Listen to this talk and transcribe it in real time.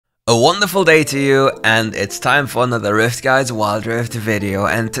A wonderful day to you, and it's time for another RiftGuides WildRift video,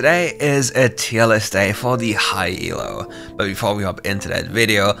 and today is a tier list day for the high ELO. But before we hop into that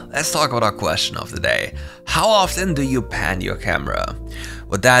video, let's talk about our question of the day. How often do you pan your camera?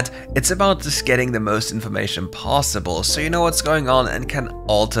 With that, it's about just getting the most information possible so you know what's going on and can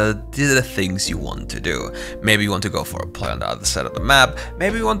alter the things you want to do. Maybe you want to go for a play on the other side of the map,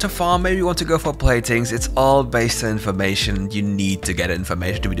 maybe you want to farm, maybe you want to go for platings. It's all based on information. You need to get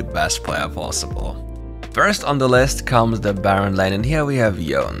information to be the best player possible. First on the list comes the Baron lane, and here we have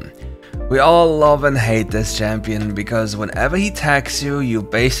Yone. We all love and hate this champion because whenever he tags you, you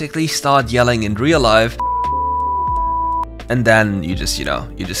basically start yelling in real life. And then you just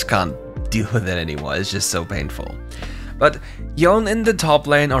can't deal with it anymore. It's just so painful. But Yone in the top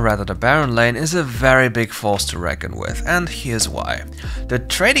lane, or rather the Baron lane, is a very big force to reckon with, and here's why. The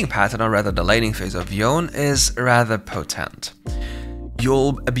trading pattern, or rather the laning phase of Yone, is rather potent.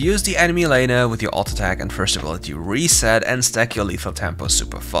 You'll abuse the enemy laner with your auto attack and first ability reset and stack your lethal tempo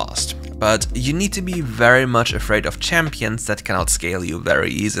super fast. But you need to be very much afraid of champions that can outscale you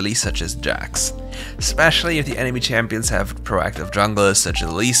very easily, such as Jax. Especially if the enemy champions have proactive junglers such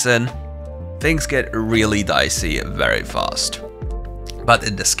as Lee Sin, things get really dicey very fast. But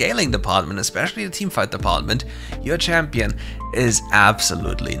in the scaling department, especially the teamfight department, your champion is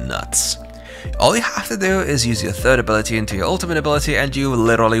absolutely nuts. All you have to do is use your third ability into your ultimate ability and you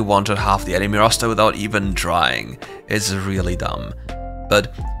literally one-shot half the enemy roster without even trying. It's really dumb.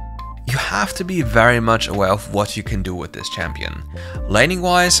 But you have to be very much aware of what you can do with this champion. Laning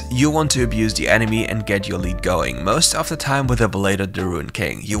wise, you want to abuse the enemy and get your lead going, most of the time with a Blade of the Ruined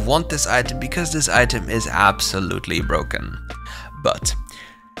King. You want this item because this item is absolutely broken. But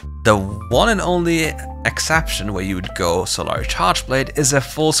the one and only exception where you would go Solari Chargeblade is a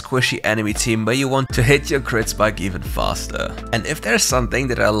full squishy enemy team where you want to hit your crit spike even faster. And if there's something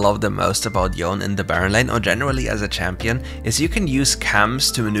that I love the most about Yone in the Baron lane, or generally as a champion, is you can use camps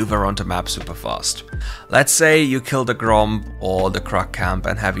to maneuver around the map super fast. Let's say you kill the Grom or the Krug camp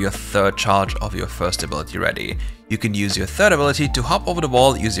and have your third charge of your first ability ready. You can use your third ability to hop over the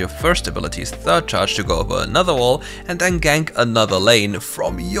wall, use your first ability's third charge to go over another wall, and then gank another lane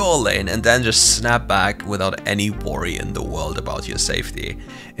from your lane, and then just snap back without any worry in the world about your safety.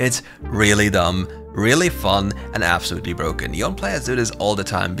 It's really dumb, really fun, and absolutely broken. Yone players do this all the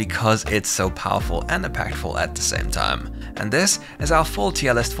time because it's so powerful and impactful at the same time. And this is our full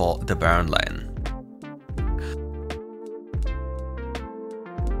tier list for the Baron lane.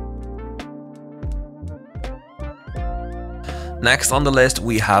 Next on the list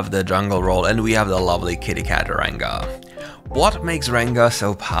we have the jungle role, and we have the lovely kitty cat Rengar. What makes Rengar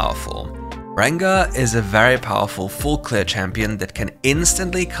so powerful? Rengar is a very powerful full clear champion that can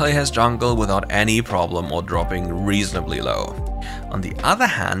instantly clear his jungle without any problem or dropping reasonably low. On the other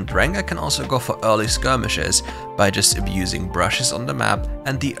hand, Rengar can also go for early skirmishes by just abusing brushes on the map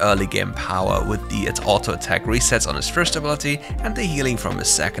and the early game power with its auto attack resets on his first ability and the healing from his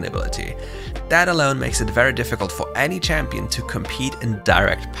second ability. That alone makes it very difficult for any champion to compete in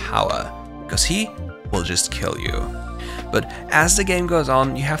direct power, because he will just kill you. But as the game goes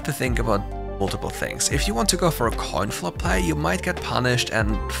on, you have to think about multiple things. If you want to go for a coin flip play, you might get punished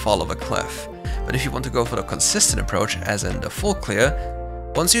and fall off a cliff. But if you want to go for the consistent approach, as in the full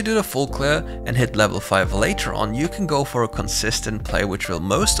clear, once you do the full clear and hit level 5 later on, you can go for a consistent play which will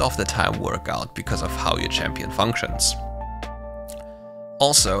most of the time work out because of how your champion functions.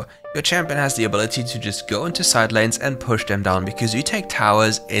 Also, your champion has the ability to just go into side lanes and push them down because you take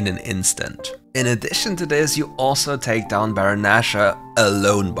towers in an instant. In addition to this, you also take down Baron Nashor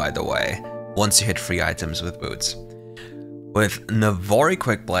alone, by the way, once you hit 3 items with boots. With Navori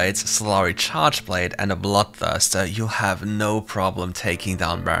Quick Blades, Solari Chargeblade, and a Bloodthirster, you'll have no problem taking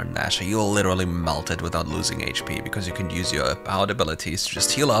down Baron Nashor. You'll literally melt it without losing HP because you can use your powered abilities to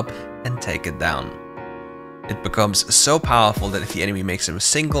just heal up and take it down. It becomes so powerful that if the enemy makes a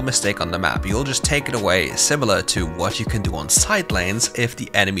single mistake on the map, you'll just take it away, similar to what you can do on side lanes if the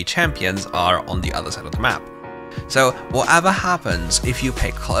enemy champions are on the other side of the map. So whatever happens, if you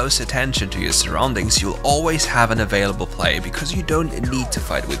pay close attention to your surroundings, you'll always have an available play because you don't need to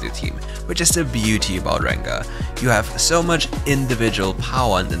fight with your team, which is the beauty about Rengar. You have so much individual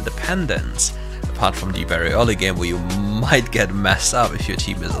power and independence. Apart from the very early game where you might get messed up if your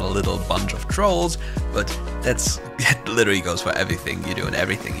team is a little bunch of trolls, but that literally goes for everything you do and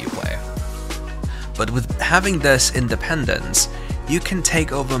everything you play. But with having this independence, you can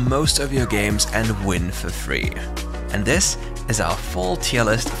take over most of your games and win for free. And this is our full tier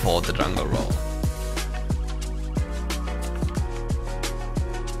list for the jungle role.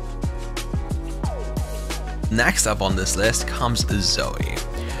 Next up on this list comes Zoe.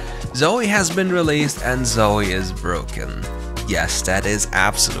 Zoe has been released and Zoe is broken. Yes, that is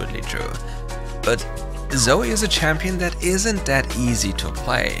absolutely true. But Zoe is a champion that isn't that easy to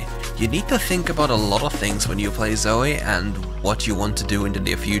play. You need to think about a lot of things when you play Zoe and what you want to do in the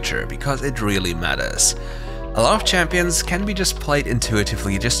near future, because it really matters. A lot of champions can be just played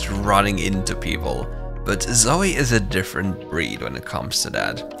intuitively, just running into people. But Zoe is a different breed when it comes to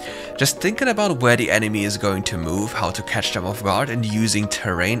that. Just thinking about where the enemy is going to move, how to catch them off guard, and using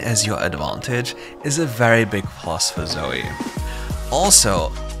terrain as your advantage is a very big plus for Zoe.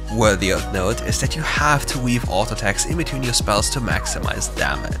 Also, worthy of note is that you have to weave auto attacks in between your spells to maximize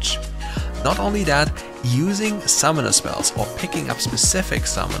damage. Not only that, using summoner spells or picking up specific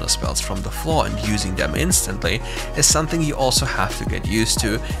summoner spells from the floor and using them instantly is something you also have to get used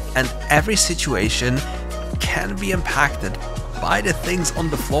to, and every situation can be impacted by the things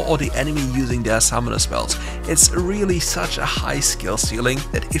on the floor or the enemy using their summoner spells. It's really such a high skill ceiling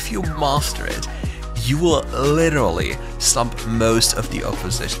that if you master it, you will literally stomp most of the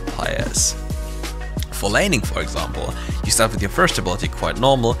opposition players. For laning, for example, you start with your first ability quite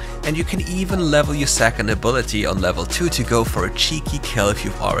normal, and you can even level your second ability on level 2 to go for a cheeky kill if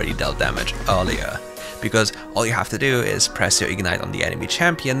you've already dealt damage earlier. Because all you have to do is press your ignite on the enemy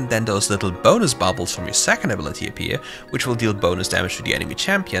champion, then those little bonus bubbles from your second ability appear, which will deal bonus damage to the enemy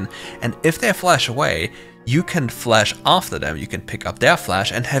champion, and if they flash away, you can flash after them, you can pick up their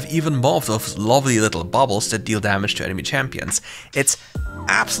flash and have even more of those lovely little bubbles that deal damage to enemy champions. It's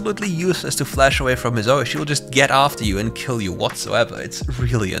absolutely useless to flash away from his Zoe, she will just get after you and kill you whatsoever. It's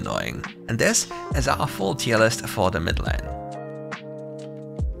really annoying. And this is our full tier list for the mid lane.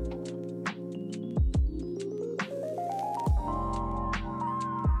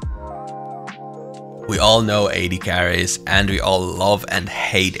 We all know AD carries, and we all love and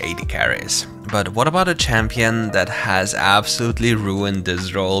hate AD carries. But what about a champion that has absolutely ruined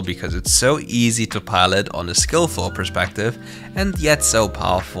this role because it's so easy to pilot on a skillful perspective and yet so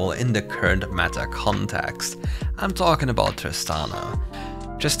powerful in the current meta context? I'm talking about Tristana.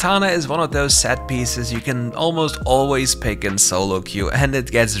 Tristana is one of those set pieces you can almost always pick in solo queue, and it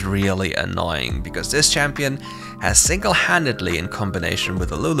gets really annoying because this champion has single-handedly, in combination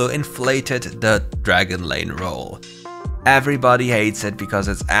with Lulu, inflated the dragon lane role. Everybody hates it because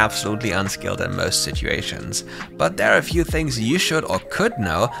it's absolutely unskilled in most situations, but there are a few things you should or could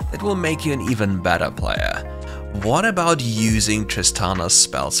know that will make you an even better player. What about using Tristana's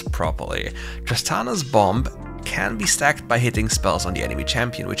spells properly? Tristana's bomb can be stacked by hitting spells on the enemy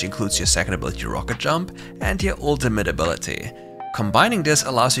champion, which includes your second ability Rocket Jump and your ultimate ability. Combining this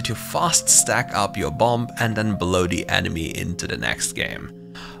allows you to fast stack up your bomb and then blow the enemy into the next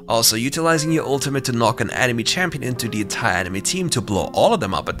game. Also, utilizing your ultimate to knock an enemy champion into the entire enemy team to blow all of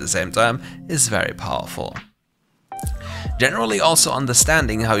them up at the same time is very powerful. Generally, also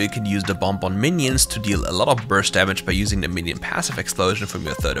understanding how you can use the bomb on minions to deal a lot of burst damage by using the minion passive explosion from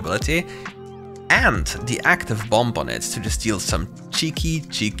your third ability, and the active bomb on it to just deal some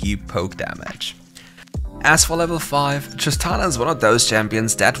cheeky poke damage. As for level 5, Tristana is one of those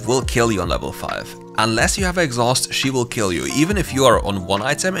champions that will kill you on level 5. Unless you have exhaust, she will kill you. Even if you are on one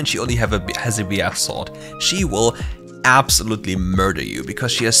item and she only has a BF sword, she will absolutely murder you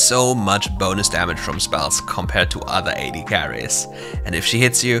because she has so much bonus damage from spells compared to other AD carries. And if she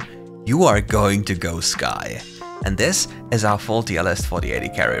hits you, you are going to go sky. And this is our full tier list for the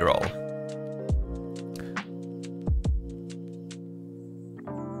AD carry role.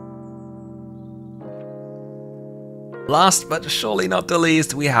 Last but surely not the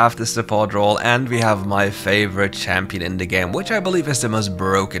least, we have the support role, and we have my favorite champion in the game, which I believe is the most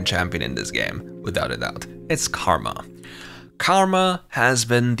broken champion in this game, without a doubt. It's Karma. Karma has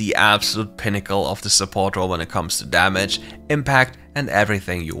been the absolute pinnacle of the support role when it comes to damage, impact, and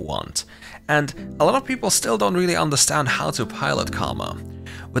everything you want. And a lot of people still don't really understand how to pilot Karma.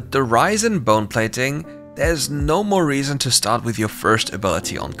 With the rise in bone plating, there's no more reason to start with your first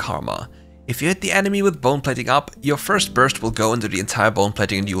ability on Karma. If you hit the enemy with bone plating up, your first burst will go into the entire bone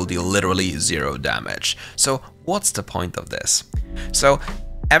plating and you will deal literally 0 damage. So what's the point of this? So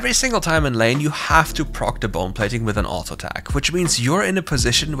every single time in lane you have to proc the bone plating with an auto attack, which means you're in a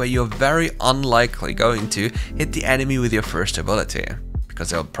position where you're very unlikely going to hit the enemy with your first ability, because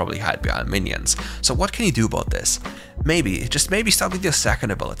they'll probably hide behind minions. So what can you do about this? Maybe start with your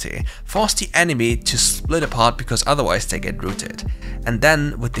second ability. Force the enemy to split apart because otherwise they get rooted. And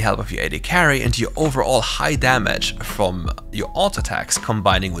then, with the help of your AD carry and your overall high damage from your auto attacks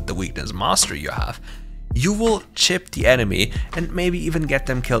combining with the weakness mastery you have, you will chip the enemy and maybe even get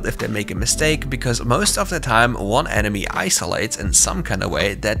them killed if they make a mistake, because most of the time one enemy isolates in some kind of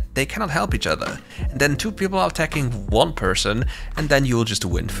way that they cannot help each other. And then two people are attacking one person and then you will just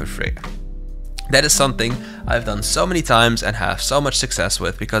win for free. That is something I've done so many times and have so much success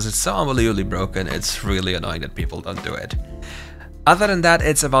with because it's so unbelievably broken. It's really annoying that people don't do it. Other than that,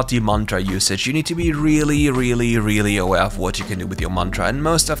 it's about the mantra usage. You need to be really aware of what you can do with your mantra, and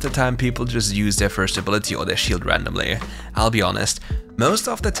most of the time people just use their first ability or their shield randomly. I'll be honest, most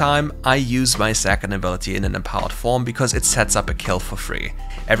of the time I use my second ability in an empowered form because it sets up a kill for free.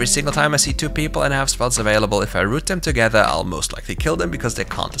 Every single time I see two people and have spells available, if I root them together, I'll most likely kill them because they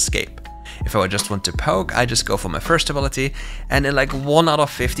can't escape. If I just want to poke, I just go for my first ability, and in like 1 out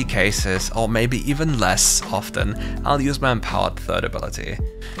of 50 cases, or maybe even less often, I'll use my empowered third ability,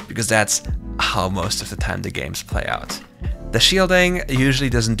 because that's how most of the time the games play out. The shielding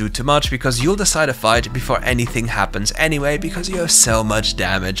usually doesn't do too much because you'll decide a fight before anything happens anyway, because you have so much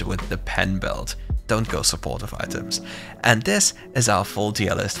damage with the pen build. Don't go supportive items. And this is our full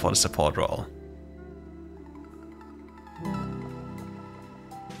tier list for the support role.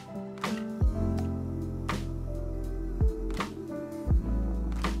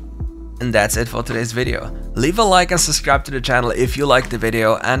 And that's it for today's video. Leave a like and subscribe to the channel if you liked the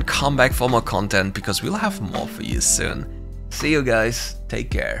video, and come back for more content because we'll have more for you soon. See you guys,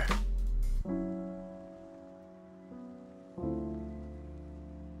 take care.